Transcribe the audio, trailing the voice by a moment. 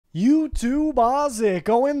YouTube Ozic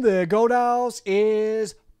going the Goat House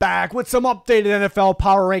is back with some updated NFL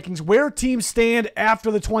power rankings, where teams stand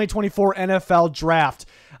after the 2024 NFL draft.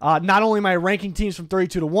 Not only am I ranking teams from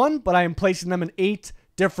 32 to 1, but I am placing them in 8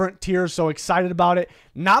 different tiers, so excited about it.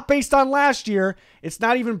 Not based on last year. It's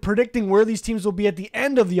not even predicting where these teams will be at the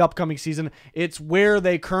end of the upcoming season. It's where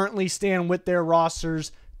they currently stand with their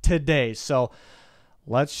rosters today. So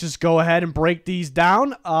let's just go ahead and break these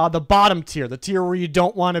down. The bottom tier, the tier where you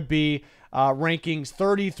don't want to be, rankings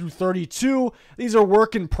 30 through 32. These are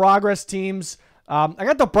work in progress teams. I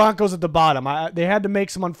got the Broncos at the bottom. They had to make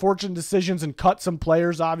some unfortunate decisions and cut some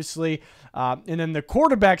players, obviously. And then the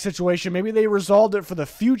quarterback situation, maybe they resolved it for the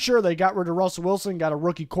future. They got rid of Russell Wilson, got a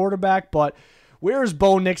rookie quarterback. But where is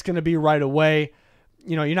Bo Nix going to be right away?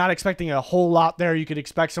 You know, you're not expecting a whole lot there. You could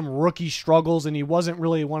expect some rookie struggles, and he wasn't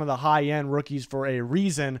really one of the high-end rookies for a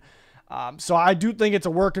reason. So I do think it's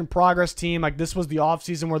a work-in-progress team. Like, this was the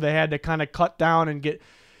offseason where they had to kind of cut down and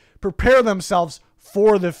prepare themselves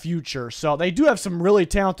for the future. So they do have some really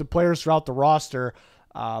talented players throughout the roster,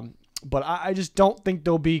 but I just don't think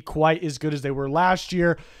they'll be quite as good as they were last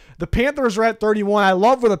year. The Panthers are at 31. I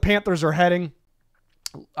love where the Panthers are heading.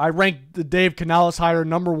 I ranked the Dave Canales hire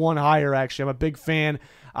number 1 hire, actually. I'm a big fan.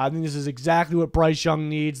 I think this is exactly what Bryce Young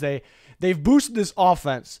needs. They've boosted this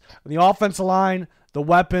offense. The offensive line, the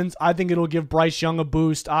weapons, I think it'll give Bryce Young a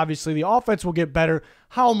boost. Obviously, the offense will get better.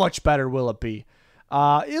 How much better will it be?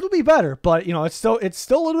 It'll be better, but you know, it's still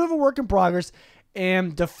a little bit of a work in progress.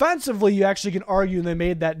 And defensively, you actually can argue they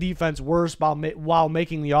made that defense worse while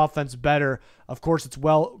making the offense better. Of course, it's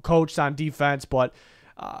well coached on defense, but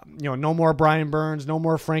no more Brian Burns, no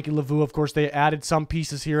more Frankie Lavu. Of course, they added some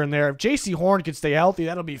pieces here and there. If J.C. Horn could stay healthy,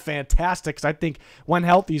 that'll be fantastic, because I think when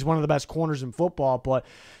healthy, he's one of the best corners in football. But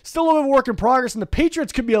still a little bit of work in progress, and the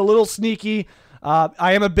Patriots could be a little sneaky.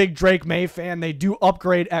 I am a big Drake May fan. They do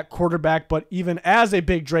upgrade at quarterback, but even as a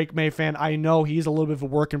big Drake May fan, I know he's a little bit of a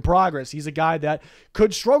work in progress. He's a guy that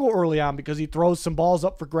could struggle early on because he throws some balls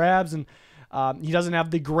up for grabs, and he doesn't have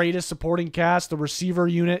the greatest supporting cast. The receiver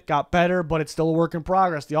unit got better, but it's still a work in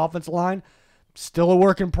progress. The offensive line, still a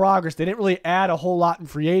work in progress. They didn't really add a whole lot in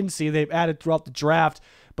free agency. They've added throughout the draft,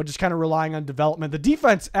 but just kind of relying on development. The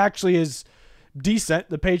defense actually is decent.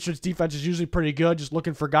 The Patriots defense is usually pretty good, just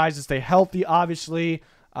looking for guys to stay healthy, obviously.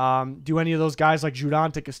 Do any of those guys like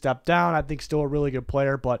Judon take a step down? I think still a really good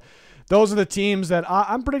player, but those are the teams that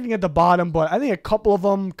I'm predicting at the bottom, but I think a couple of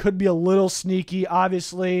them could be a little sneaky.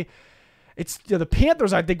 Obviously, it's the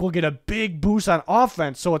Panthers, I think, will get a big boost on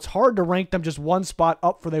offense, so it's hard to rank them just one spot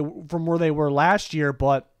up from where they were last year,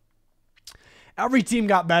 but every team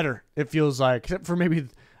got better, it feels like, except for maybe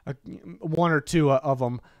one or two of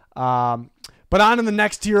them. But on in the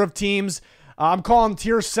next tier of teams, I'm calling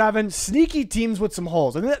tier 7 sneaky teams with some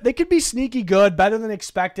holes. And they could be sneaky good, better than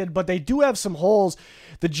expected, but they do have some holes.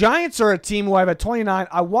 The Giants are a team who I have at 29.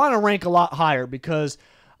 I want to rank a lot higher because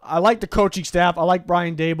I like the coaching staff. I like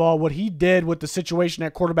Brian Daboll. What he did with the situation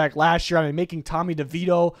at quarterback last year, I mean, making Tommy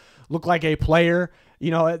DeVito look like a player.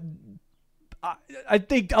 You know, I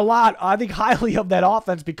think highly of that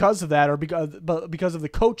offense because of that, or because of the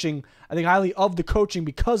coaching. I think highly of the coaching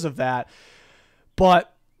because of that.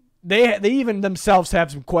 But they even themselves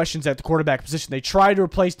have some questions at the quarterback position. They tried to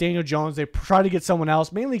replace Daniel Jones. They tried to get someone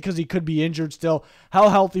else, mainly because he could be injured still. How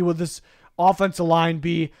healthy would this offensive line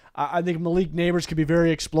be? I think Malik Neighbors could be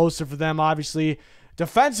very explosive for them, obviously.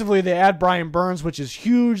 Defensively, they add Brian Burns, which is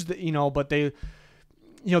huge, but they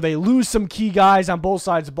lose some key guys on both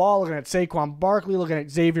sides of the ball, looking at Saquon Barkley, looking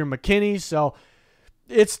at Xavier McKinney. So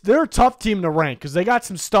they're a tough team to rank because they got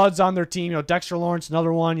some studs on their team. Dexter Lawrence,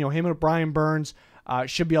 another one. Him and Brian Burns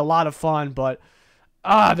should be a lot of fun. But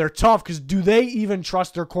they're tough because do they even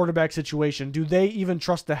trust their quarterback situation? Do they even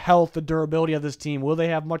trust the health, the durability of this team? Will they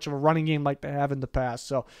have much of a running game like they have in the past?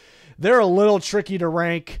 So they're a little tricky to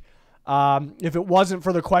rank. If it wasn't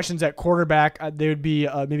for the questions at quarterback, they would be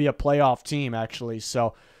maybe a playoff team, actually.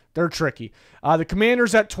 So they're tricky. The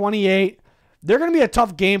Commanders at 28. They're going to be a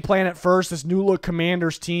tough game plan at first, this new-look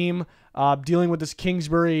Commanders team, dealing with this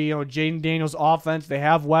Kingsbury, Jaden Daniels offense. They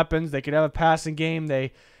have weapons. They could have a passing game.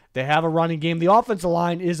 They have a running game. The offensive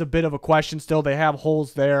line is a bit of a question still. They have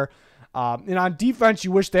holes there. And on defense,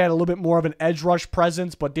 you wish they had a little bit more of an edge rush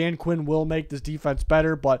presence, but Dan Quinn will make this defense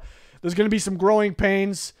better. But there's going to be some growing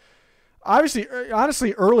pains. Obviously,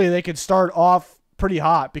 honestly, early they could start off pretty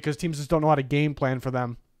hot because teams just don't know how to game plan for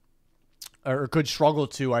them, or could struggle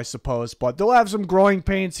to, I suppose. But they'll have some growing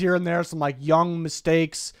pains here and there, some like young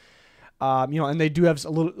mistakes, and they do have a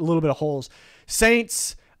little bit of holes.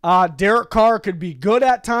 Saints, Derek Carr could be good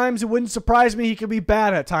at times. It wouldn't surprise me. He could be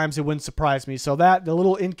bad at times. It wouldn't surprise me. So the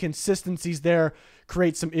little inconsistencies there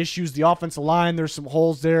create some issues. The offensive line, there's some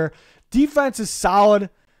holes there. Defense is solid.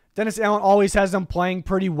 Dennis Allen always has them playing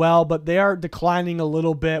pretty well, but they are declining a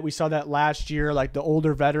little bit. We saw that last year, like the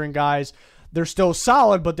older veteran guys. They're still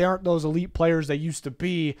solid, but they aren't those elite players they used to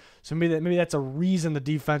be. So maybe that's a reason the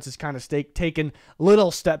defense is kind of taking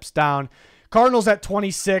little steps down. Cardinals at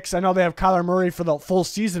 26. I know they have Kyler Murray for the full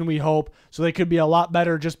season, we hope, so they could be a lot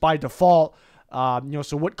better just by default.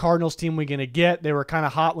 So what Cardinals team are we going to get? They were kind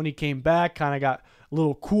of hot when he came back, kind of got a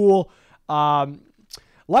little cool.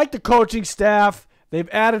 Like the coaching staff, they've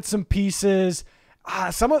added some pieces.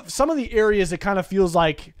 Some of the areas it kind of feels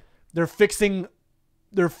like they're fixing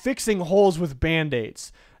holes with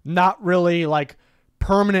Band-Aids, not really like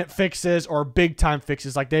permanent fixes or big time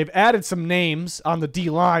fixes. Like they've added some names on the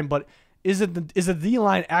D-line, but is the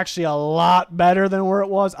D-line actually a lot better than where it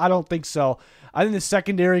was? I don't think so. I think the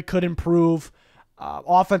secondary could improve.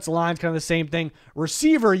 Offensive line's kind of the same thing.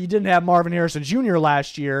 Receiver, you didn't have Marvin Harrison Jr.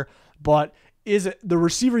 last year, but is it the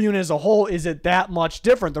receiver unit as a whole? Is it that much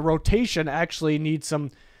different? The rotation actually needs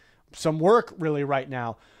some work really right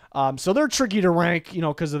now. So they're tricky to rank,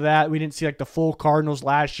 because of that. We didn't see like the full Cardinals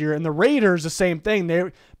last year. And the Raiders, the same thing.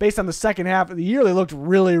 They, based on the second half of the year, they looked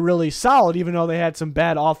really, really solid, even though they had some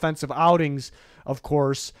bad offensive outings, of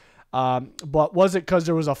course. But was it because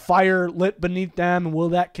there was a fire lit beneath them? And will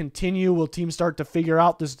that continue? Will teams start to figure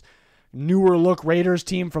out this newer look Raiders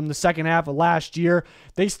team from the second half of last year?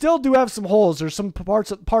 They still do have some holes. There's some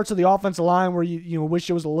parts of the offensive line where you wish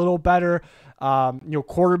it was a little better.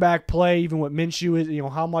 Quarterback play, even what Minshew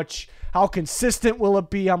is, how consistent will it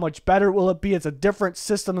be? How much better will it be? It's a different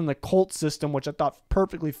system than the Colts system, which I thought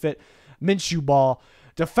perfectly fit Minshew ball.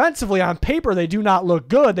 Defensively, on paper, they do not look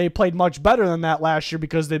good. They played much better than that last year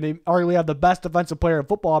because they arguably have the best defensive player in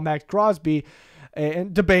football, Max Crosby,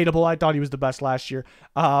 and debatable. I thought he was the best last year.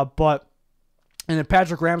 And then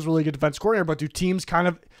Patrick Graham's a really good defense coordinator, but do teams kind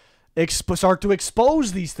of start to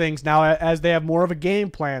expose these things now as they have more of a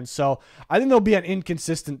game plan? So I think they'll be an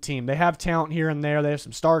inconsistent team. They have talent here and there. They have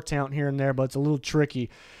some star talent here and there, but it's a little tricky.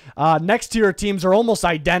 Next tier of teams are almost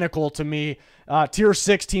identical to me. Tier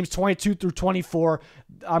 6 teams, 22 through 24.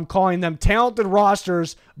 I'm calling them talented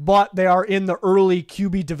rosters, but they are in the early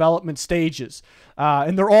QB development stages.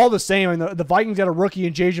 And they're all the same. I mean, the Vikings got a rookie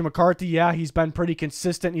in J.J. McCarthy. Yeah, he's been pretty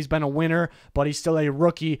consistent. He's been a winner, but he's still a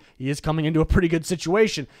rookie. He is coming into a pretty good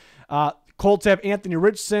situation. Colts have Anthony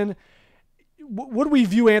Richardson. What do we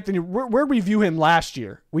view Anthony? Where do we view him last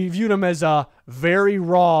year? We viewed him as a very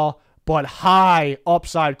raw but high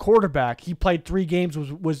upside quarterback. He played 3 games,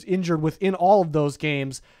 was injured within all of those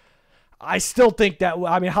games. I still think that,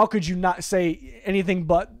 how could you not say anything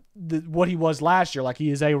but what he was last year? Like, he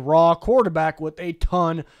is a raw quarterback with a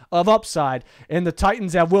ton of upside. And the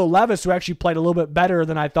Titans have Will Levis, who actually played a little bit better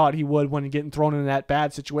than I thought he would when getting thrown in that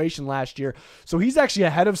bad situation last year. So he's actually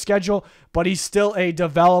ahead of schedule, but he's still a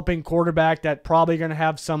developing quarterback that probably going to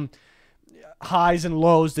have some highs and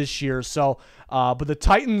lows this year. So, but the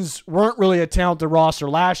Titans weren't really a talented roster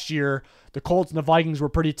last year. The Colts and the Vikings were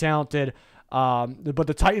pretty talented. But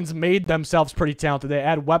the Titans made themselves pretty talented. They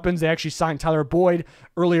add weapons. They actually signed Tyler Boyd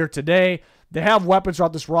earlier today. They have weapons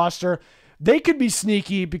throughout this roster. They could be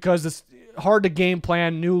sneaky because it's hard to game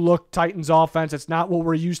plan. New look Titans offense. It's not what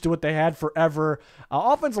we're used to, what they had forever.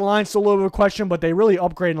 Offensive line's still a little bit of a question, but they really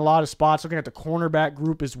upgraded in a lot of spots. Looking at the cornerback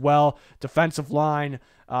group as well. Defensive line.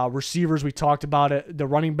 Receivers, we talked about it. The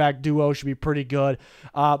running back duo should be pretty good.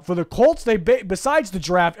 For the Colts, besides the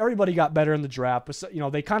draft, everybody got better in the draft.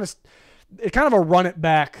 But, they it's kind of a run it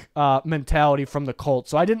back mentality from the Colts.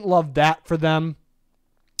 So I didn't love that for them.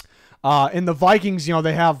 In the Vikings,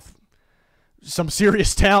 they have some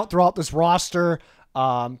serious talent throughout this roster.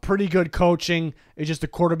 Pretty good coaching. It's just the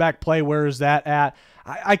quarterback play. Where is that at?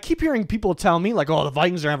 I keep hearing people tell me like, oh, the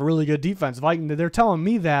Vikings have a really good defense. They're telling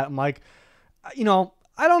me that. I'm like,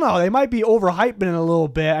 I don't know. They might be overhyping it a little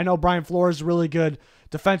bit. I know Brian Flores is a really good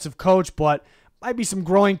defensive coach, but might be some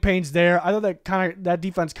growing pains there. I thought that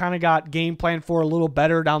defense kind of got game planned for a little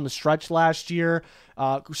better down the stretch last year.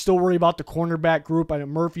 Still worry about the cornerback group. I know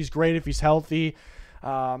Murphy's great if he's healthy.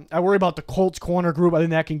 I worry about the Colts corner group. I think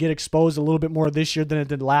that can get exposed a little bit more this year than it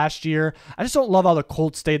did last year. I just don't love how the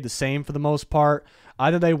Colts stayed the same for the most part.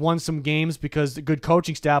 Either they won some games because the good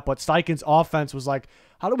coaching staff, but Steichen's offense was like,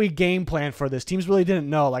 how do we game plan for this? Teams really didn't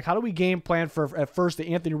know. Like, how do we game plan for, at first, the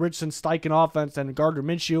Anthony Richardson Steichen offense and Gardner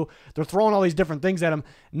Minshew? They're throwing all these different things at him.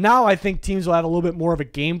 Now I think teams will have a little bit more of a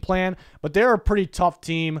game plan, but they're a pretty tough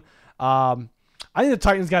team. I think the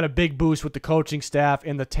Titans got a big boost with the coaching staff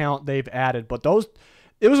and the talent they've added. But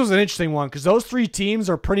it was an interesting one because those 3 teams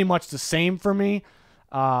are pretty much the same for me.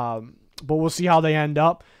 But we'll see how they end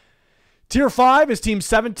up. Tier 5 is teams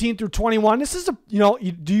 17 through 21. This is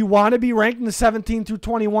do you want to be ranked in the 17 through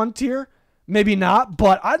 21 tier? Maybe not,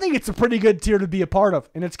 but I think it's a pretty good tier to be a part of.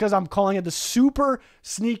 And it's because I'm calling it the super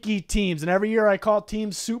sneaky teams. And every year I call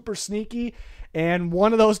teams super sneaky. And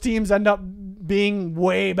one of those teams end up being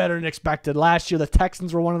way better than expected. Last year, the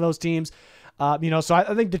Texans were one of those teams. So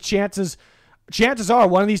I think the chances are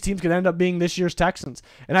one of these teams could end up being this year's Texans.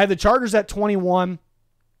 And I have the Chargers at 21.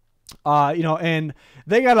 And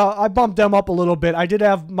I bumped them up a little bit. I did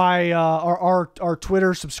have my our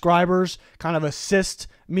Twitter subscribers kind of assist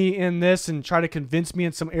me in this and try to convince me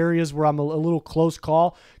in some areas where I'm a little close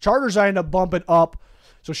call. Chargers I end up bumping up.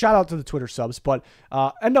 So shout out to the Twitter subs, but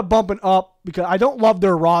end up bumping up because I don't love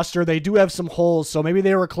their roster. They do have some holes, so maybe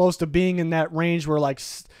they were close to being in that range where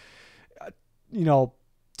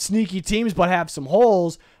sneaky teams but have some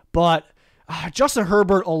holes. But Justin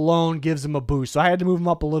Herbert alone gives them a boost, so I had to move them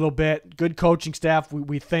up a little bit. Good coaching staff,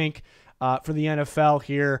 we think, for the NFL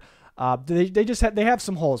here. They have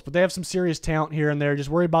some holes, but they have some serious talent here and there. Just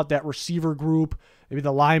worry about that receiver group, maybe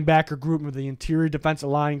the linebacker group, or the interior defensive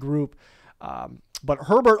line group. But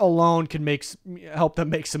Herbert alone can help them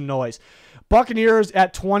make some noise. Buccaneers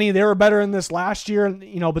at 20, they were better in this last year,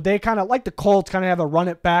 but they kind of, like the Colts, kind of have a run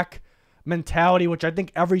it back mentality, which I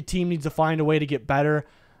think every team needs to find a way to get better.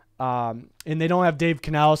 And they don't have Dave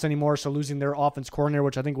Canales anymore, so losing their offense coordinator,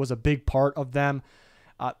 which I think was a big part of them,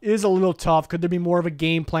 is a little tough. Could there be more of a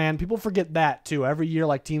game plan? People forget that too. Every year,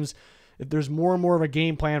 like teams, if there's more and more of a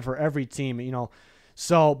game plan for every team,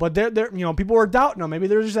 So, but they're people were doubting them. Maybe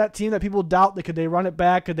there's just that team that people doubt that could they run it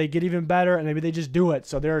back? Could they get even better? And maybe they just do it.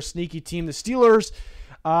 So they're a sneaky team. The Steelers,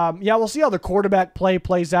 we'll see how the quarterback play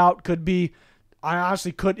plays out.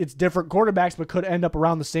 It's different quarterbacks, but could end up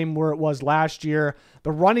around the same where it was last year.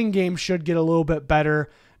 The running game should get a little bit better.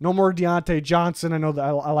 No more Deontay Johnson. I know that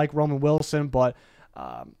I like Roman Wilson, but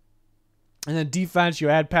and then defense, you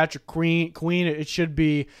add Patrick Queen. It should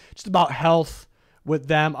be just about health with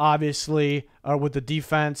them, obviously, or with the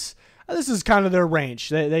defense. This is kind of their range.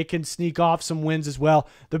 They can sneak off some wins as well.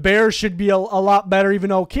 The Bears should be a lot better, even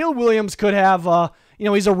though Caleb Williams could have,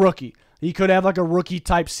 he's a rookie. He could have like a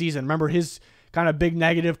rookie-type season. Remember, his kind of big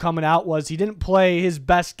negative coming out was he didn't play his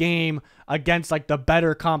best game against like the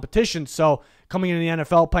better competition. So coming into the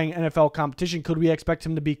NFL, playing NFL competition, could we expect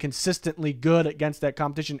him to be consistently good against that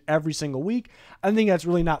competition every single week? I think that's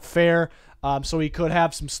really not fair. So he could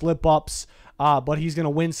have some slip-ups. But he's going to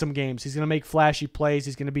win some games. He's going to make flashy plays.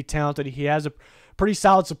 He's going to be talented. He has a pretty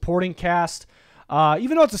solid supporting cast.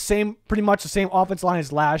 Even though it's pretty much the same offensive line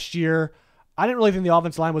as last year, I didn't really think the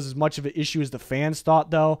offensive line was as much of an issue as the fans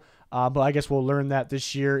thought, though. But I guess we'll learn that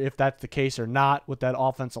this year if that's the case or not with that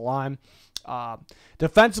offensive line.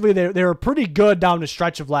 Defensively, they were pretty good down the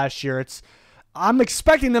stretch of last year. I'm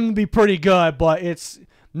expecting them to be pretty good, but it's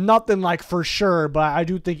nothing like for sure. But I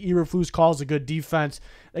do think Eberflus calls a good defense.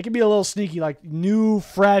 They can be a little sneaky, like new,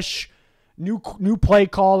 fresh, new play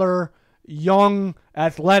caller, young,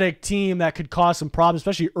 athletic team that could cause some problems,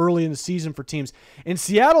 especially early in the season for teams. In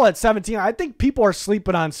Seattle at 17, I think people are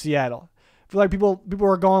sleeping on Seattle. I feel like people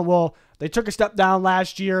are going, well, they took a step down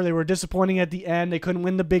last year. They were disappointing at the end. They couldn't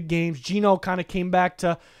win the big games. Geno kind of came back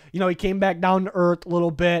to, he came back down to earth a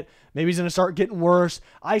little bit. Maybe he's going to start getting worse.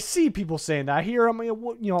 I see people saying that. I hear them,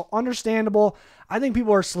 understandable. I think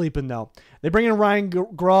people are sleeping, though. They bring in Ryan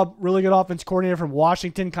Grubb, really good offense coordinator from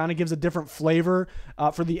Washington, kind of gives a different flavor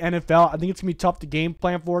for the NFL. I think it's going to be tough to game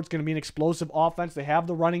plan for. It's going to be an explosive offense. They have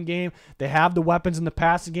the running game. They have the weapons in the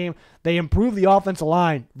passing game. They improved the offensive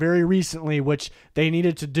line very recently, which they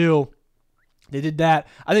needed to do. They did that.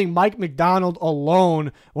 I think Mike McDonald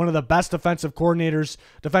alone, one of the best defensive coaches,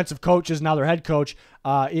 now their head coach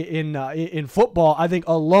in football, I think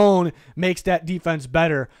alone makes that defense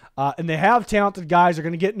better. And they have talented guys. They're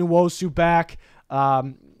going to get Nwosu back.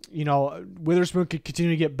 Witherspoon could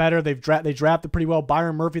continue to get better. They drafted pretty well.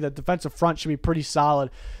 Byron Murphy, the defensive front should be pretty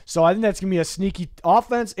solid. So I think that's going to be a sneaky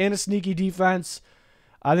offense and a sneaky defense.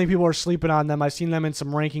 I think people are sleeping on them. I've seen them in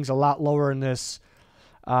some rankings a lot lower in this.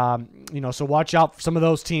 So watch out for some of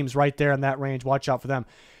those teams right there in that range. Watch out for them.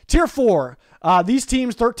 Tier 4, these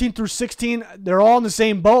teams 13 through 16, they're all in the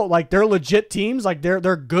same boat. Like they're legit teams. Like they're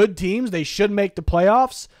good teams. They should make the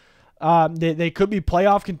playoffs. They could be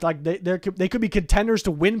they could be contenders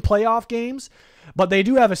to win playoff games, but they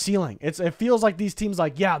do have a ceiling. It feels like these teams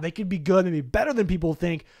they could be good and be better than people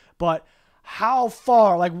think, but how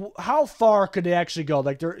far could they actually go?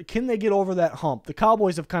 Can they get over that hump? The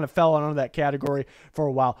Cowboys have kind of fell under that category for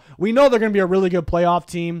a while. We know they're going to be a really good playoff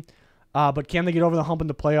team, but can they get over the hump in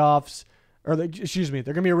the playoffs? They're going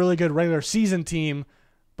to be a really good regular season team,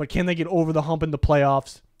 but can they get over the hump in the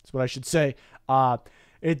playoffs? That's what I should say.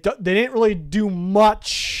 They didn't really do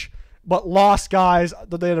much, but lost guys.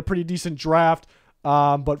 They had a pretty decent draft,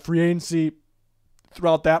 but free agency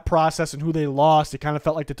throughout that process and who they lost, it kind of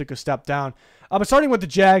felt like they took a step down. But starting with the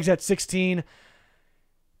Jags at 16,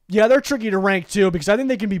 yeah, they're tricky to rank too because I think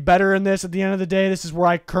they can be better in this at the end of the day. This is where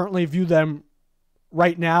I currently view them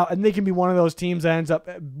right now, and they can be one of those teams that ends up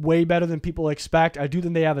way better than people expect. I do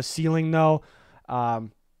think they have a ceiling, though.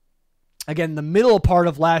 Again, the middle part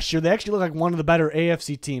of last year, they actually looked like one of the better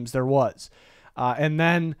AFC teams there was. And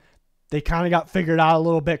then they kind of got figured out a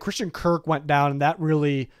little bit. Christian Kirk went down, and that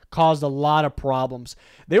really caused a lot of problems.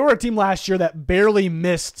 They were a team last year that barely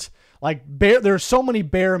missed. There are so many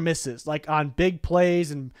bare misses, like on big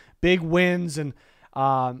plays and big wins. And,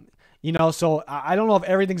 so I don't know if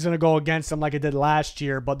everything's going to go against them like it did last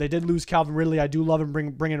year, but they did lose Calvin Ridley. I do love him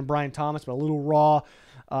bringing in Brian Thomas, but a little raw.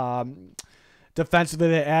 Defensively,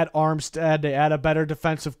 they add Armstead. They add a better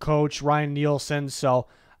defensive coach, Ryan Nielsen. So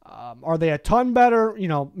are they a ton better?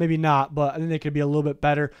 Maybe not, but I think they could be a little bit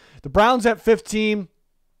better. The Browns at 15.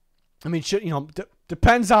 I mean,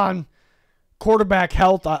 depends on quarterback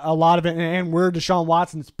health, a lot of it, and where Deshaun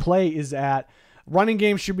Watson's play is at. Running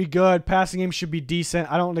game should be good. Passing game should be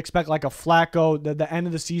decent. I don't expect like a Flacco. The end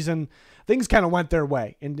of the season, things kind of went their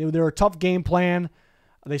way, and they were a tough game plan.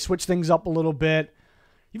 They switched things up a little bit.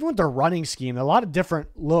 Even with their running scheme, a lot of different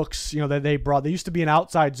looks, that they brought. They used to be an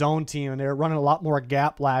outside zone team, and they were running a lot more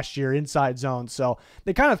gap last year, inside zone. So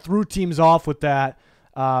they kind of threw teams off with that.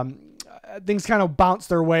 Things kind of bounced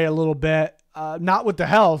their way a little bit, not with the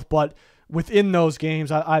health, but within those games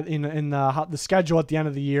in the schedule at the end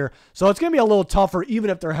of the year. So it's going to be a little tougher, even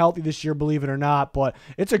if they're healthy this year, believe it or not. But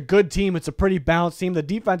it's a good team. It's a pretty balanced team. The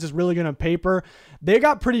defense is really good on paper. They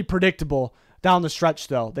got pretty predictable down the stretch,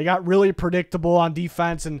 though. They got really predictable on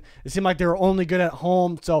defense, and it seemed like they were only good at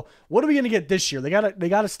home. So what are we going to get this year? They got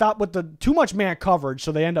to stop with the too much man coverage,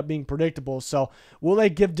 so they end up being predictable. So will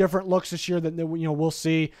they give different looks this year? That we'll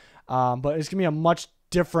see. But it's going to be a much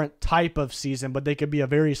different type of season, but they could be a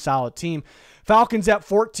very solid team. Falcons at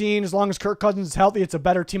 14. As long as Kirk Cousins is healthy, it's a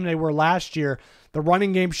better team than they were last year. The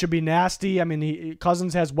running game should be nasty. I mean,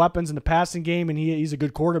 Cousins has weapons in the passing game, and he's a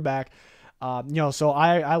good quarterback. So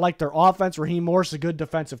I like their offense. Raheem Morris is a good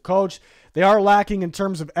defensive coach. They are lacking in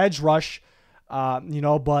terms of edge rush, but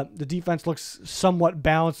the defense looks somewhat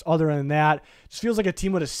balanced other than that. It just feels like a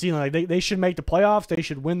team with a ceiling. Like they should make the playoffs. They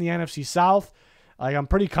should win the NFC South. I'm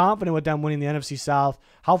pretty confident with them winning the NFC South.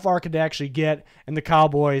 How far could they actually get? And the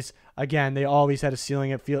Cowboys, again, they always had a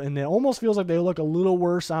ceiling. And it almost feels like they look a little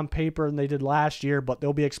worse on paper than they did last year, but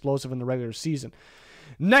they'll be explosive in the regular season.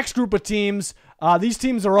 Next group of teams, these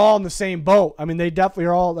teams are all in the same boat. I mean, they definitely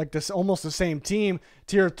are all like this, almost the same team.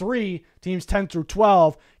 Tier 3, teams 10 through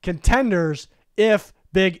 12, contenders if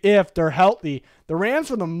they're healthy. The Rams,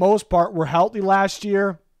 for the most part, were healthy last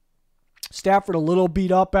year. Stafford a little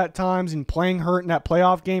beat up at times and playing hurt in that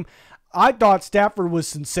playoff game. I thought Stafford was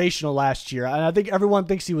sensational last year, and I think everyone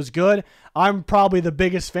thinks he was good. I'm probably the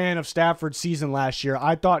biggest fan of Stafford's season last year.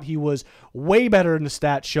 I thought he was way better than the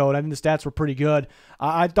stats showed. I think the stats were pretty good.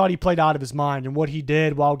 I thought he played out of his mind, and what he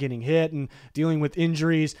did while getting hit and dealing with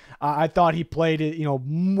injuries, I thought he played it,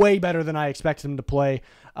 way better than I expected him to play.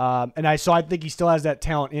 So I think he still has that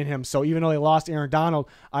talent in him. So even though they lost Aaron Donald,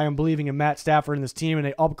 I am believing in Matt Stafford and this team, and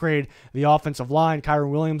they upgrade the offensive line.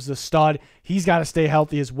 Kyren Williams, the stud, he's got to stay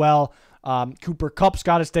healthy as well. Cooper Kupp's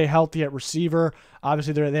got to stay healthy at receiver.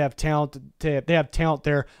 Obviously, they have talent. They have talent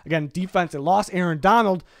there. Again, defense. They lost Aaron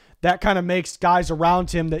Donald. That kind of makes guys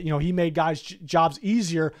around him that, he made guys' jobs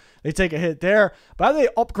easier. They take a hit there. But they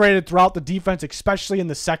upgraded throughout the defense, especially in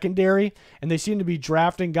the secondary, and they seem to be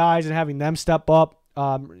drafting guys and having them step up.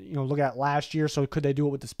 Look at last year. So could they do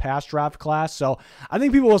it with this past draft class? So I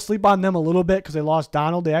think people will sleep on them a little bit because they lost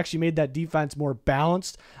Donald. They actually made that defense more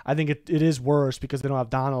balanced. I think it is worse because they don't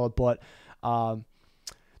have Donald, but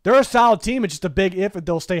they're a solid team. It's just a big if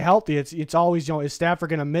they'll stay healthy. It's always, is Stafford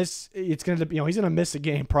going to miss? It's going to, he's going to miss a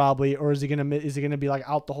game probably, or is he going to be like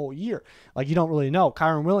out the whole year? Like, you don't really know.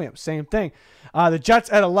 Kyren Williams, same thing. The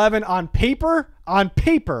Jets at 11 on paper,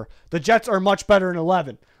 the Jets are much better than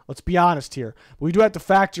 11. Let's be honest here. But we do have to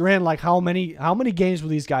factor in like how many games will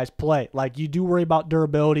these guys play. Like, you do worry about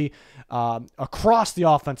durability across the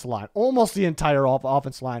offensive line, almost the entire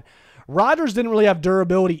offensive line. Rodgers didn't really have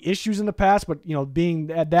durability issues in the past, but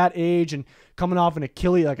being at that age and coming off an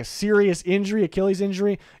Achilles, like a serious injury, Achilles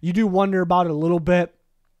injury, you do wonder about it a little bit.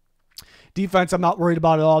 Defense, I'm not worried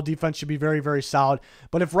about at all. Defense should be very, very solid.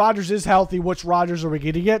 But if Rodgers is healthy, which Rodgers are we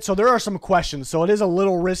going to get? So there are some questions. So it is a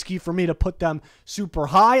little risky for me to put them super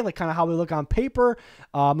high, like kind of how they look on paper.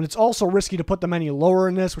 And it's also risky to put them any lower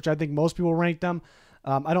in this, which I think most people rank them.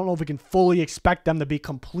 I don't know if we can fully expect them to be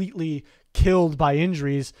completely killed by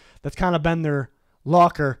injuries. That's kind of been their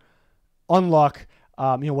luck or unluck.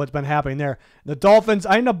 What's been happening there. The Dolphins,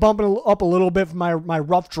 I end up bumping up a little bit from my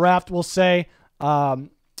rough draft, we'll say,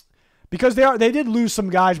 because they did lose some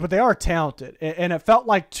guys, but they are talented. And it felt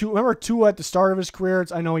like Tua at the start of his career.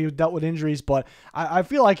 I know he dealt with injuries, but I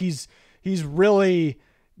feel like he's really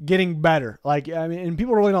getting better. And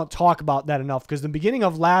people really don't talk about that enough, because the beginning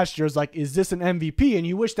of last year is like, is this an MVP? And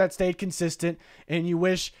you wish that stayed consistent, and you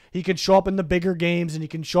wish he could show up in the bigger games and he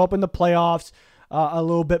can show up in the playoffs a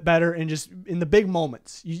little bit better, and just in the big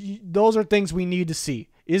moments. Those are things we need to see.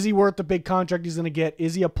 Is he worth the big contract he's going to get?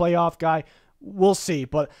 Is he a playoff guy? We'll see.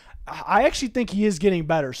 But I actually think he is getting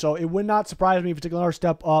better, so it would not surprise me if he took another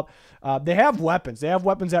step up. They have weapons. They have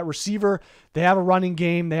weapons at receiver. They have a running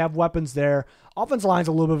game. They have weapons there. Offensive line's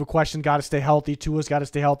a little bit of a question. Got to stay healthy. Tua's got to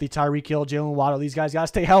stay healthy. Tyreek Hill, Jalen Waddle, these guys got to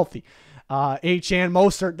stay healthy. Achane,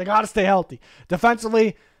 Mostert, they got to stay healthy.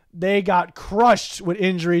 Defensively, they got crushed with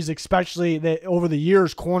injuries, especially over the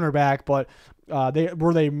years cornerback, but they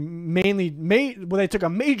took a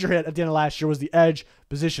major hit at the end of last year was the edge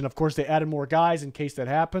position. Of course, they added more guys in case that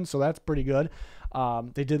happened, so that's pretty good.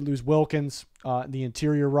 They did lose Wilkins, the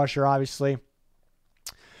interior rusher, obviously.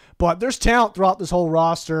 But there's talent throughout this whole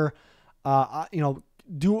roster. I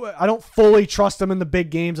don't fully trust them in the big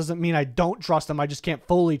games. Doesn't mean I don't trust them. I just can't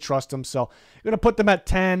fully trust them. So I'm going to put them at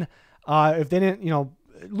 10. If they didn't,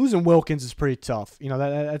 losing Wilkins is pretty tough.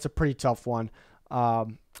 That's a pretty tough one.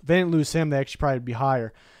 If they didn't lose him, they actually probably be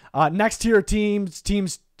higher. Next tier teams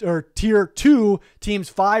or tier 2 teams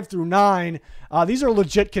 5 through 9. These are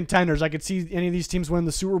legit contenders. I could see any of these teams winning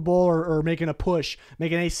the Super Bowl or making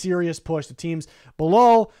a serious push. The teams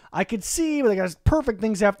below, I could see, but they got perfect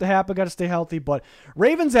things have to happen. Got to stay healthy. But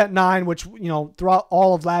Ravens at 9, which throughout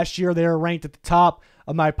all of last year they were ranked at the top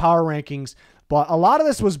of my power rankings. But a lot of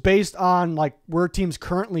this was based on where teams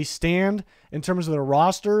currently stand in terms of their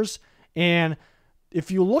rosters. And if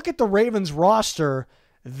you look at the Ravens roster,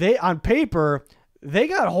 on paper, they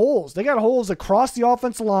got holes. They got holes across the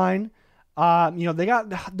offensive line. They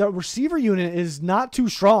got the receiver unit is not too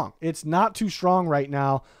strong. It's not too strong right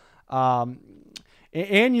now.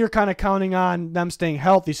 And you're kind of counting on them staying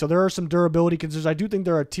healthy. So there are some durability concerns. I do think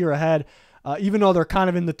they're a tier ahead, even though they're kind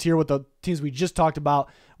of in the tier with the teams we just talked about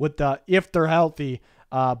with if they're healthy.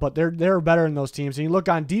 But they're better than those teams. And you look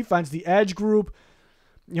on defense, the edge group,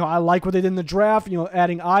 I like what they did in the draft,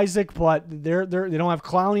 adding Isaac, but they don't have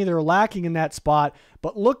Clowney. They're lacking in that spot.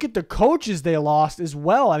 But look at the coaches they lost as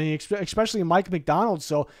well. I mean, especially Mike McDonald.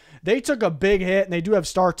 So they took a big hit, and they do have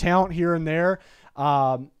star talent here and there.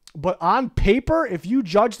 But on paper, if you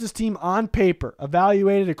judge this team on paper,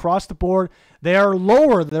 evaluated across the board, they are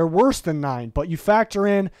lower. They're worse than 9. But you factor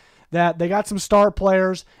in that they got some star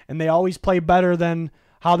players, and they always play better than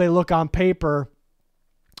how they look on paper.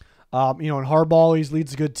 And Harbaugh always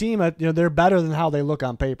leads a good team. They're better than how they look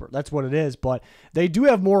on paper. That's what it is. But they do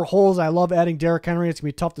have more holes. I love adding Derrick Henry. It's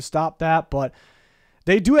going to be tough to stop that. But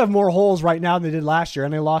they do have more holes right now than they did last year,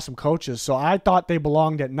 and they lost some coaches. So I thought they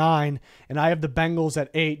belonged at 9, and I have the Bengals at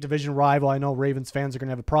 8, division rival. I know Ravens fans are going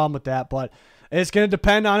to have a problem with that, but it's going to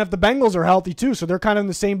depend on if the Bengals are healthy too. So they're kind of in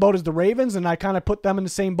the same boat as the Ravens, and I kind of put them in the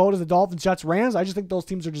same boat as the Dolphins, Jets, Rams. I just think those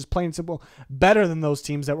teams are just plain simple better than those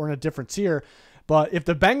teams that were in a different tier. But if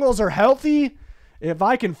the Bengals are healthy, if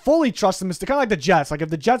I can fully trust them, it's kind of like the Jets.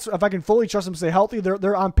 If I can fully trust them to stay healthy,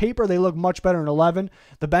 they're on paper, they look much better than 11.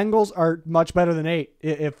 The Bengals are much better than 8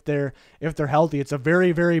 if they're healthy. It's a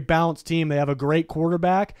very, very balanced team. They have a great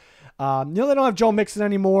quarterback. They don't have Joe Mixon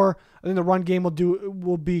anymore. I think the run game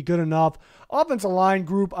will be good enough. Offensive line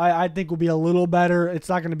group, I think will be a little better. It's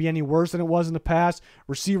not going to be any worse than it was in the past.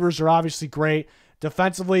 Receivers are obviously great.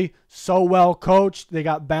 Defensively, so well coached. They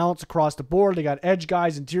got balance across the board. They got edge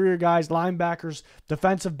guys, interior guys, linebackers,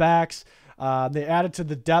 defensive backs. They added to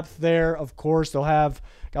the depth there. Of course, they'll have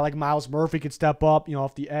a guy like Myles Murphy could step up,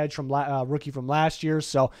 off the edge from rookie from last year.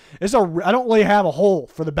 So I don't really have a hole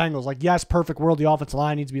for the Bengals. Yes, perfect world. The offensive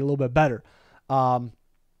line needs to be a little bit better.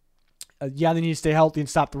 They need to stay healthy and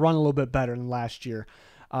stop the run a little bit better than last year.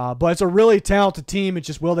 But it's a really talented team. It's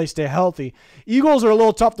just, will they stay healthy? Eagles are a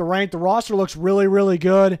little tough to rank. The roster looks really, really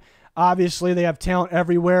good. Obviously, they have talent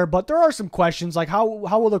everywhere, but there are some questions like how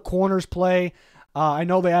will the corners play? I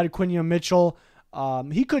know they added Quinion Mitchell.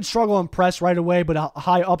 He could struggle and press right away, but a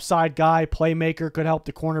high upside guy, playmaker, could help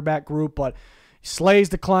the cornerback group. But Slay's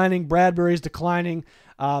declining. Bradbury's declining.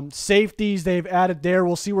 Safeties they've added there.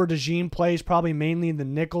 We'll see where DeJean plays, probably mainly in the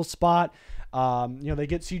nickel spot. They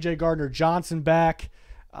get C.J. Gardner-Johnson back.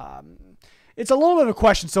 It's a little bit of a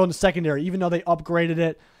question still in the secondary, even though they upgraded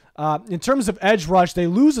it. In terms of edge rush, they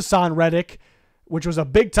lose Hassan Reddick, which was a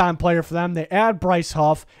big-time player for them. They add Bryce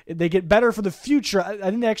Huff. They get better for the future. I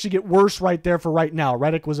think they actually get worse right there for right now.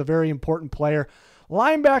 Reddick was a very important player.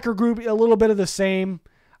 Linebacker group, a little bit of the same.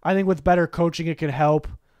 I think with better coaching, it could help.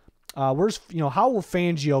 How will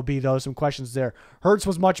Fangio be, though? Some questions there. Hurts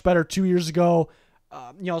was much better 2 years ago.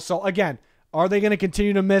 So again, are they going to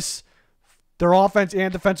continue to miss their offense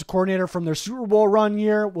and defensive coordinator from their Super Bowl run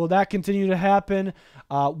year? Will that continue to happen?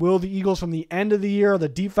 Will the Eagles from the end of the year, the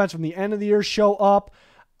defense from the end of the year show up?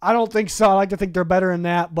 I don't think so. I like to think they're better than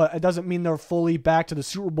that, but it doesn't mean they're fully back to the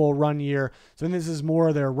Super Bowl run year. So this is more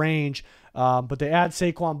of their range. But they add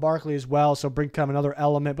Saquon Barkley as well, so bring kind of another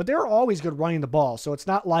element. But they're always good running the ball. So it's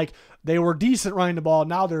not like they were decent running the ball.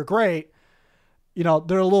 Now they're great. They're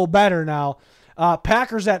a little better now.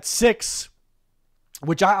 Packers at 6,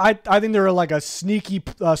 which I think they're like a sneaky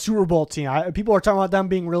Super Bowl team. People are talking about them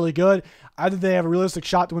being really good. I think they have a realistic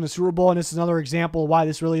shot to win the Super Bowl, and this is another example of why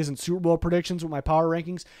this really isn't Super Bowl predictions with my power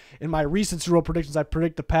rankings. In my recent Super Bowl predictions, I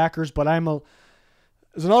predict the Packers, but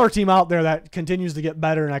there's another team out there that continues to get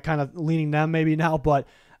better, and I kind of leaning them maybe now. But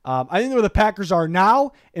I think where the Packers are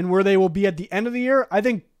now and where they will be at the end of the year, I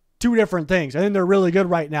think two different things. I think they're really good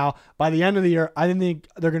right now. By the end of the year, I think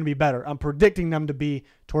they're going to be better. I'm predicting them to be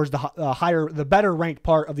towards the better ranked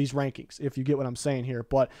part of these rankings, if you get what I'm saying here.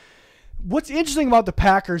 But what's interesting about the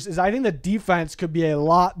Packers is I think the defense could be a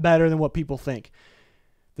lot better than what people think.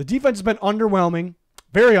 The defense has been underwhelming,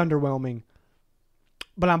 very underwhelming.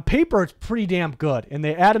 But on paper, it's pretty damn good. And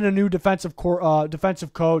they added a new defensive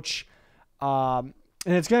coach. And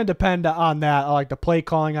it's going to depend on that, like the play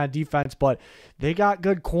calling on defense. But they got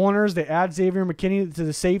good corners. They add Xavier McKinney to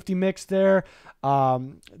the safety mix there.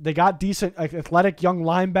 They got decent, athletic young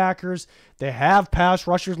linebackers. They have pass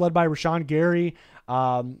rushers led by Rashawn Gary.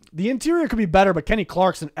 The interior could be better, but Kenny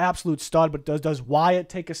Clark's an absolute stud. But does Wyatt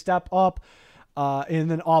take a step up? And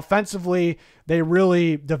then offensively, they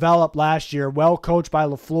really developed last year. Well coached by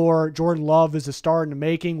LaFleur. Jordan Love is a star in the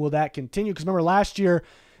making. Will that continue? Because remember, last year,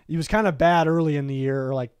 he was kind of bad early in the year,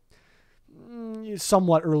 or like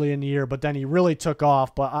somewhat early in the year, but then he really took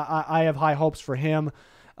off. But I have high hopes for him.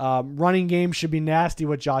 Running game should be nasty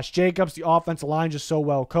with Josh Jacobs. The offensive line just so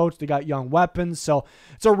well coached. They got young weapons. So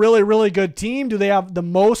it's a really, really good team. Do they have the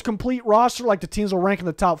most complete roster, like the teams will rank in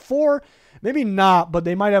the top 4? Maybe not, but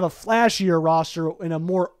they might have a flashier roster and a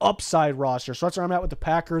more upside roster. So that's where I'm at with the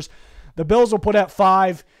Packers. The Bills will put at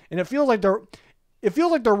 5, and it feels like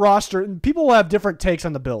their roster, and people will have different takes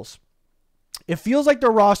on the Bills. It feels like their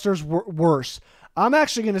roster's worse. I'm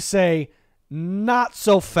actually going to say not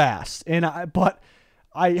so fast, but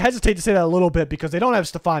I hesitate to say that a little bit because they don't have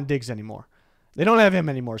Stephon Diggs anymore. They don't have him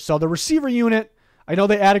anymore. So the receiver unit, I know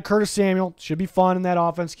they added Curtis Samuel. Should be fun in that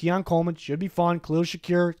offense. Keon Coleman should be fun. Khalil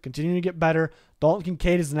Shakir continuing to get better. Dalton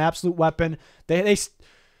Kincaid is an absolute weapon.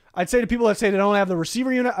 I'd say to people that say they don't have the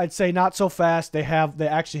receiver unit, I'd say not so fast. They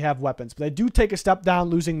actually have weapons. But they do take a step down,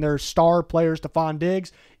 losing their star player, Stephon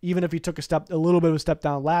Diggs, even if he took a little bit of a step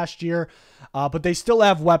down last year. But they still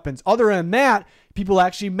have weapons. Other than that, people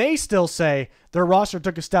actually may still say their roster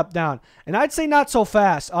took a step down. And I'd say not so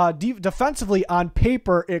fast. Defensively, on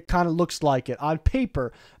paper, it kind of looks like it. On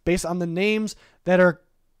paper, based on the names that are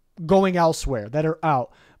going elsewhere, that are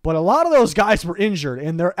out. But a lot of those guys were injured,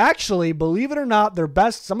 and they're actually, believe it or not, their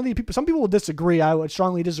best. Some people will disagree. I would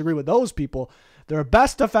strongly disagree with those people. Their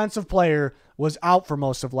best defensive player was out for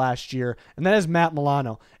most of last year, and that is Matt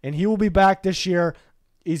Milano. And he will be back this year.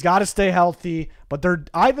 He's got to stay healthy. But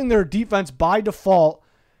I think their defense by default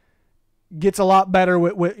gets a lot better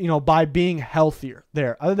by being healthier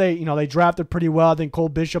there. They drafted pretty well. I think Cole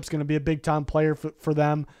Bishop's going to be a big time player for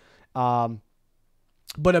them.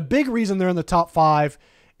 But a big reason they're in the top 5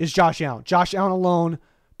 is Josh Allen. Josh Allen alone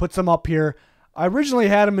puts them up here. I originally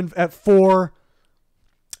had him at 4.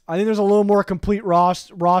 I think there's a little more complete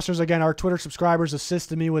rosters. Again, our Twitter subscribers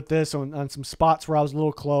assisted me with this on some spots where I was a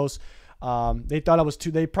little close. They thought I was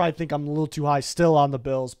they probably think I'm a little too high still on the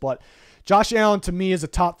Bills. But Josh Allen, to me, is a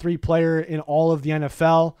top 3 player in all of the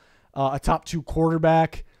NFL, a top 2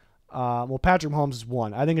 quarterback. Patrick Mahomes is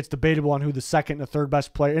 1. I think it's debatable on who the second and the third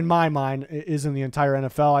best player, in my mind, is in the entire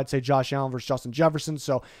NFL. I'd say Josh Allen versus Justin Jefferson.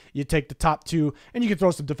 So you take the top 2, and you can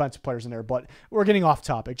throw some defensive players in there. But we're getting off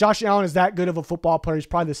topic. Josh Allen is that good of a football player. He's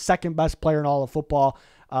probably the second best player in all of football,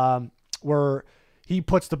 where he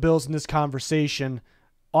puts the Bills in this conversation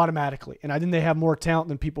automatically. And I think they have more talent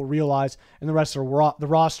than people realize in the rest of the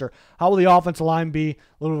roster. How will the offensive line be?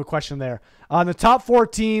 A little bit of a question there. The top 4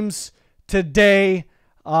 teams today,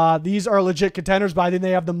 these are legit contenders, but I think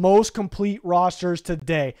they have the most complete rosters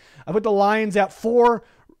today. I put the Lions at 4,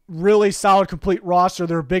 really solid complete roster.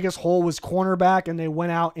 Their biggest hole was cornerback, and they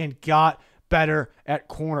went out and got better at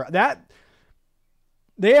corner.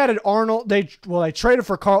 they added Arnold. They traded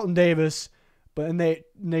for Carlton Davis, but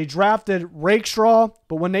they drafted Rakestraw.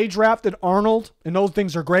 But when they drafted Arnold, and those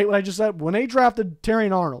things are great, what I just said. When they drafted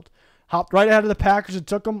Terrion Arnold, hopped right ahead of the Packers and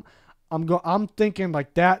took him. I'm thinking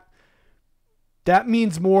like that. That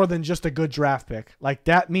means more than just a good draft pick. Like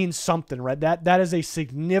that means something, right? That is a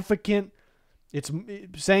significant. It's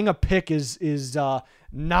saying a pick is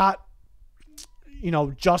not,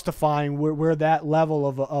 justifying where that level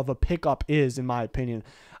of a pickup is, in my opinion.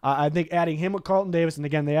 I think adding him with Carlton Davis, and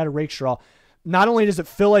again, they added Rakestraw, not only does it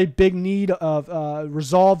fill a big need of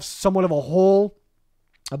resolve somewhat of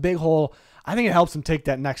a big hole, I think it helps them take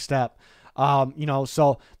that next step.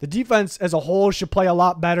 So the defense as a whole should play a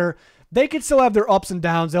lot better. They could still have their ups and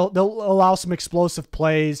downs. They'll allow some explosive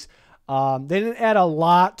plays. They didn't add a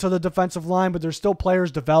lot to the defensive line, but there's still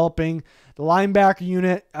players developing. The linebacker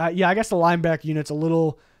unit, I guess the linebacker unit's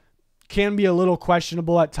can be a little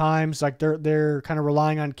questionable at times. Like they're kind of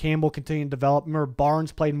relying on Campbell continuing to develop. Remember,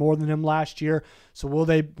 Barnes played more than him last year, so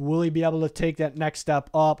will he be able to take that next step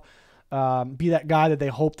up, be that guy that they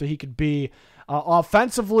hope that he could be?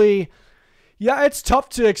 Offensively, yeah, it's tough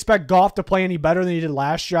to expect Goff to play any better than he did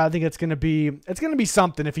last year. I think it's gonna be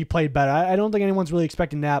something if he played better. I don't think anyone's really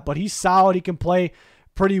expecting that, but he's solid. He can play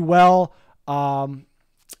pretty well.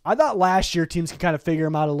 I thought last year teams could kind of figure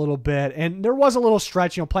him out a little bit, and there was a little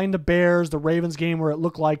stretch, playing the Bears, the Ravens game where it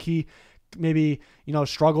looked like he maybe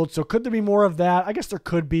struggled. So could there be more of that? I guess there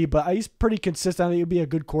could be, but he's pretty consistent. I think he'd be a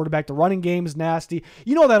good quarterback. The running game is nasty.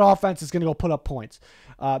 That offense is going to go put up points.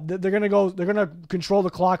 They're going to control the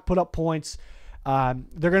clock, put up points.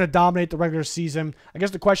 They're going to dominate the regular season. I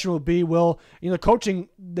guess the question will be, coaching,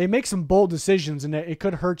 they make some bold decisions, and it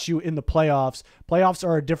could hurt you in the playoffs. Playoffs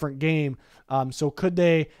are a different game. So could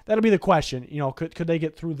they, that'll be the question, could they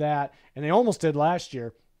get through that? And they almost did last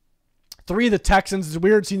year. 3 of the Texans, it's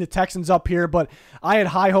weird seeing the Texans up here, but I had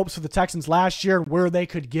high hopes for the Texans last year, where they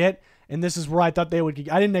could get. And this is where I thought they would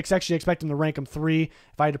get. I didn't actually expect them to rank them 3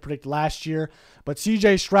 if I had to predict last year. But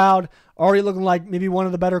C.J. Stroud, already looking like maybe one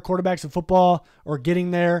of the better quarterbacks in football, or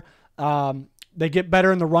getting there. They get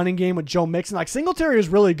better in the running game with Joe Mixon. Like, Singletary was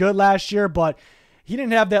really good last year, but he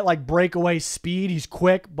didn't have that breakaway speed. He's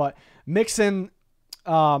quick, but Mixon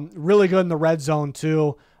really good in the red zone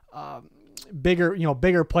too. Bigger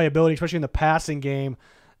playability, especially in the passing game.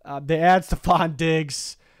 They add Stephon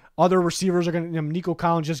Diggs. Other receivers are going to, Nico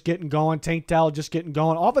Collins just getting going, Tank Dell just getting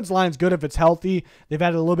going. Offensive line's good if it's healthy. They've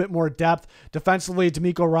added a little bit more depth. Defensively,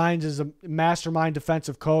 D'Amico Ryans is a mastermind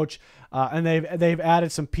defensive coach, and they've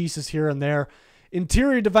added some pieces here and there.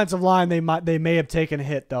 Interior defensive line, they may have taken a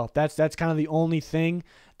hit though. That's kind of the only thing.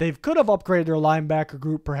 They could have upgraded their linebacker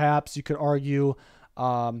group, perhaps you could argue,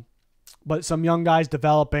 but some young guys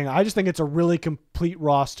developing. I just think it's a really complete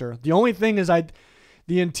roster. The only thing is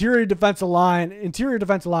the interior defensive line, it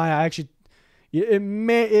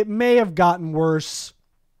may have gotten worse.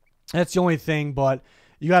 That's the only thing, but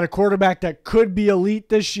you got a quarterback that could be elite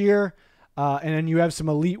this year, and then you have some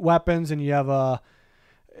elite weapons, and you have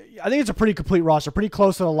I think it's a pretty complete roster, pretty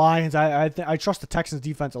close to the Lions. I trust the Texans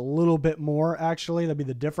defense a little bit more, actually. That'd be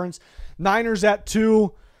the difference. Niners at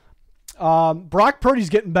 2. Brock Purdy's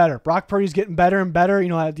getting better. Brock Purdy's getting better and better.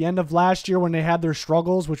 At the end of last year when they had their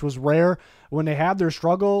struggles, which was rare, when they had their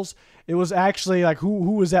struggles, it was actually like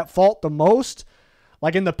who was at fault the most.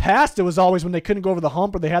 Like in the past, it was always when they couldn't go over the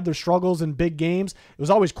hump or they had their struggles in big games. It was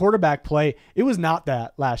always quarterback play. It was not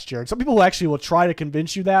that last year. And some people actually will try to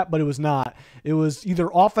convince you that, but it was not. It was either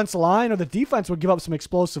offensive line or the defense would give up some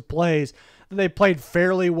explosive plays. They played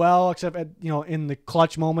fairly well, except at, in the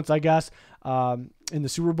clutch moments, I guess, in the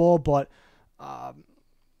Super Bowl. But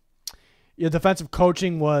defensive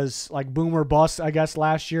coaching was like boom or bust, I guess,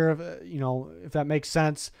 last year. If that makes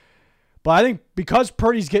sense. But I think because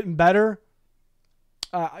Purdy's getting better,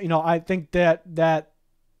 I think that the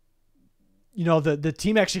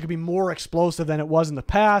team actually could be more explosive than it was in the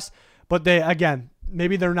past. But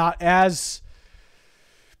maybe they're not as,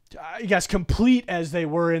 I guess, complete as they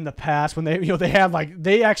were in the past when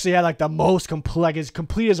they actually had the most complete, as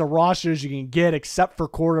complete as a roster as you can get, except for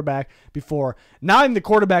quarterback before. Now I think the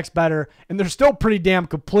quarterback's better, and they're still pretty damn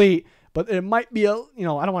complete. But it might be I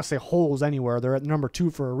don't want to say holes anywhere. They're at number 2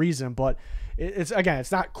 for a reason, but it's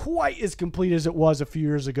not quite as complete as it was a few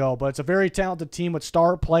years ago. But it's a very talented team with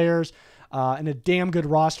star players and a damn good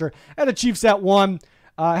roster. And the Chiefs at 1.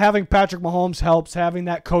 Having Patrick Mahomes helps. Having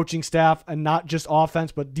that coaching staff, and not just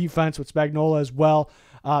offense but defense with Spagnuolo as well,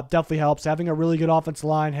 definitely helps. Having a really good offensive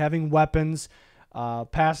line, having weapons,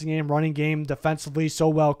 passing game, running game, defensively so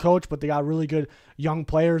well coached, but they got really good young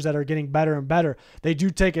players that are getting better and better. They do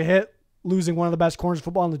take a hit losing one of the best corners of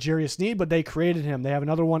football in L'Jarius Sneed, but they created him. They have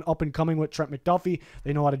another one up and coming with Trent McDuffie.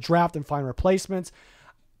 They know how to draft and find replacements.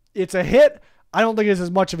 It's a hit. I don't think it's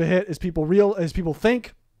as much of a hit as people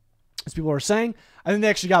think, as people are saying. I think they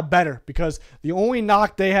actually got better because the only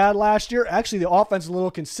knock they had last year, actually the offense is a little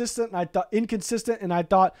inconsistent, and I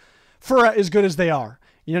thought for as good as they are,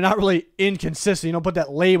 not really inconsistent. You don't put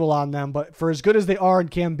that label on them, but for as good as they are and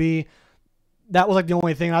can be, that was like the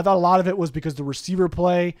only thing. And I thought a lot of it was because the receiver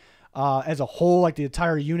play as a whole, like the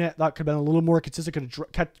entire unit, thought could have been a little more consistent, could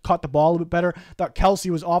have caught the ball a little bit better. Thought Kelsey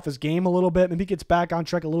was off his game a little bit. Maybe he gets back on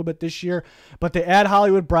track a little bit this year. But they add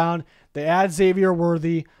Hollywood Brown. They add Xavier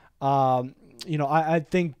Worthy. I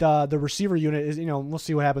think the receiver unit is, we'll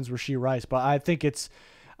see what happens with Rashee Rice. But I think it's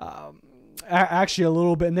actually a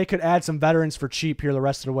little bit, and they could add some veterans for cheap here the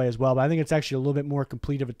rest of the way as well. But I think it's actually a little bit more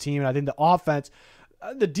complete of a team. And I think the offense,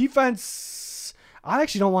 the defense, I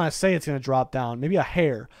actually don't want to say it's going to drop down. Maybe a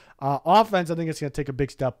hair. Offense, I think it's going to take a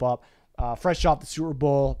big step up. Fresh off the Super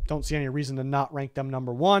Bowl, don't see any reason to not rank them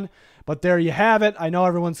number one. But there you have it. I know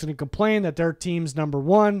everyone's going to complain that their team's number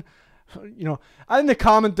one. I think the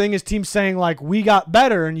common thing is teams saying, like, we got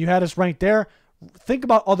better and you had us ranked there. Think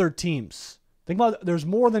about other teams. Think about there's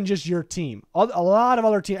more than just your team. A lot of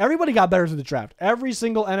other teams. Everybody got better through the draft. Every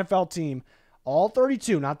single NFL team, all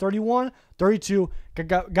 32, not 31, 32,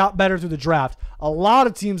 got better through the draft. A lot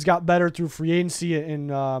of teams got better through free agency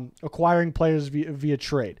and acquiring players via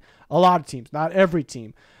trade. A lot of teams, not every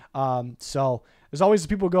team. So there's always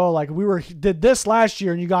people go like, did this last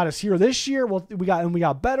year and you got us here this year. Well, we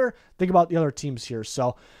got better. Think about the other teams here.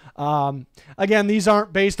 So again, these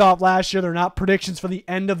aren't based off last year. They're not predictions for the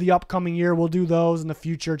end of the upcoming year. We'll do those in the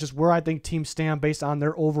future. Just where I think teams stand based on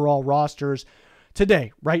their overall rosters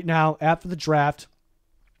today, right now, after the draft.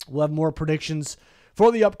 We'll have more predictions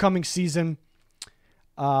for the upcoming season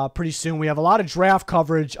pretty soon. We have a lot of draft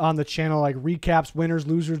coverage on the channel, like recaps, winners,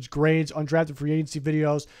 losers, grades, undrafted free agency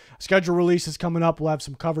videos. Schedule releases coming up. We'll have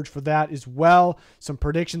some coverage for that as well. Some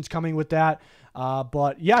predictions coming with that.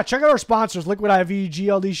 But yeah, check out our sponsors, Liquid IV,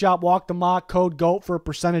 GLD Shop, Walk the Mock, code GOAT for a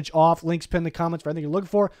percentage off. Links pinned in the comments for anything you're looking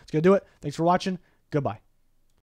for. Let's go do it. Thanks for watching. Goodbye.